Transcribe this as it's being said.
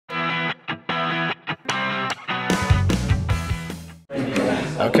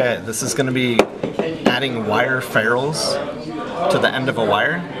Okay, this is going to be adding wire ferrules to the end of a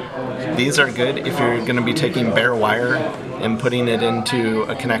wire. These are good if you're going to be taking bare wire and putting it into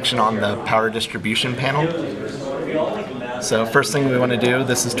a connection on the power distribution panel. So first thing we want to do,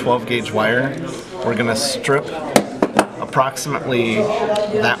 this is 12 gauge wire. We're going to strip approximately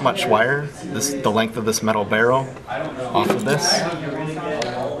that much wire, the length of this metal barrel, off of this.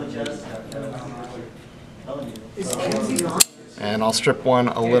 And I'll strip one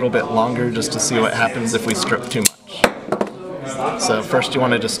a little bit longer just to see what happens if we strip too much. So first you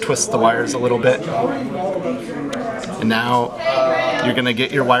want to just twist the wires a little bit. And now you're going to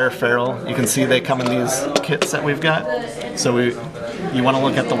get your wire ferrule. You can see they come in these kits that we've got. So you want to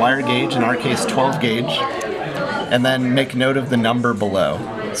look at the wire gauge, in our case 12 gauge, and then make note of the number below.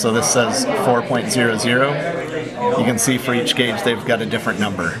 So this says 4.00. You can see for each gauge they've got a different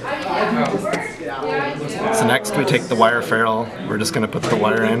number. So next we take the wire ferrule. We're just going to put the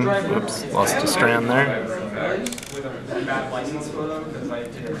wire in. Oops, lost a strand there.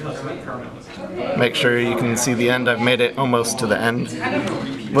 Make sure you can see the end. I've made it almost to the end,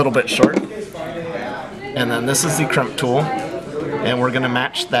 a little bit short. And then this is the crimp tool, and we're going to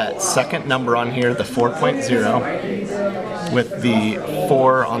match that second number on here, the 4.0, with the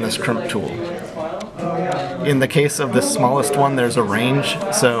 4 on this crimp tool. In the case of the smallest one, there's a range,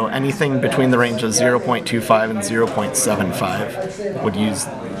 so anything between the range of 0.25 and 0.75 would use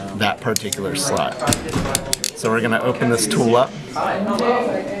that particular slot. So we're going to open this tool up,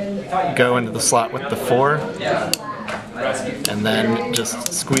 go into the slot with the 4, and then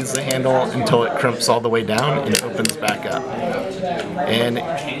just squeeze the handle until it crimps all the way down and it opens back up. And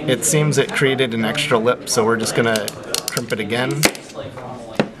it seems it created an extra lip, so we're just going to crimp it again.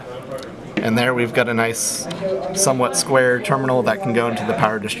 And there we've got a nice, somewhat square terminal that can go into the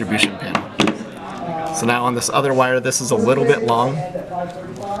power distribution panel. So now on this other wire, this is a little bit long.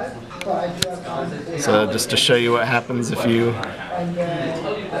 So just to show you what happens if you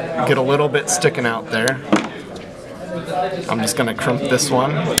get a little bit sticking out there. I'm just going to crimp this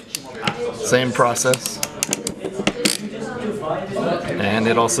one. Same process. And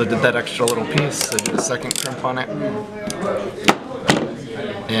it also did that extra little piece, so do a second crimp on it.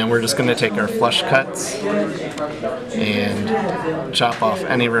 And we're just going to take our flush cuts and chop off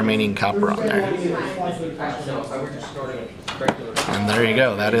any remaining copper on there. And there you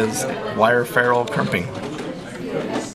go, that is wire ferrule crimping.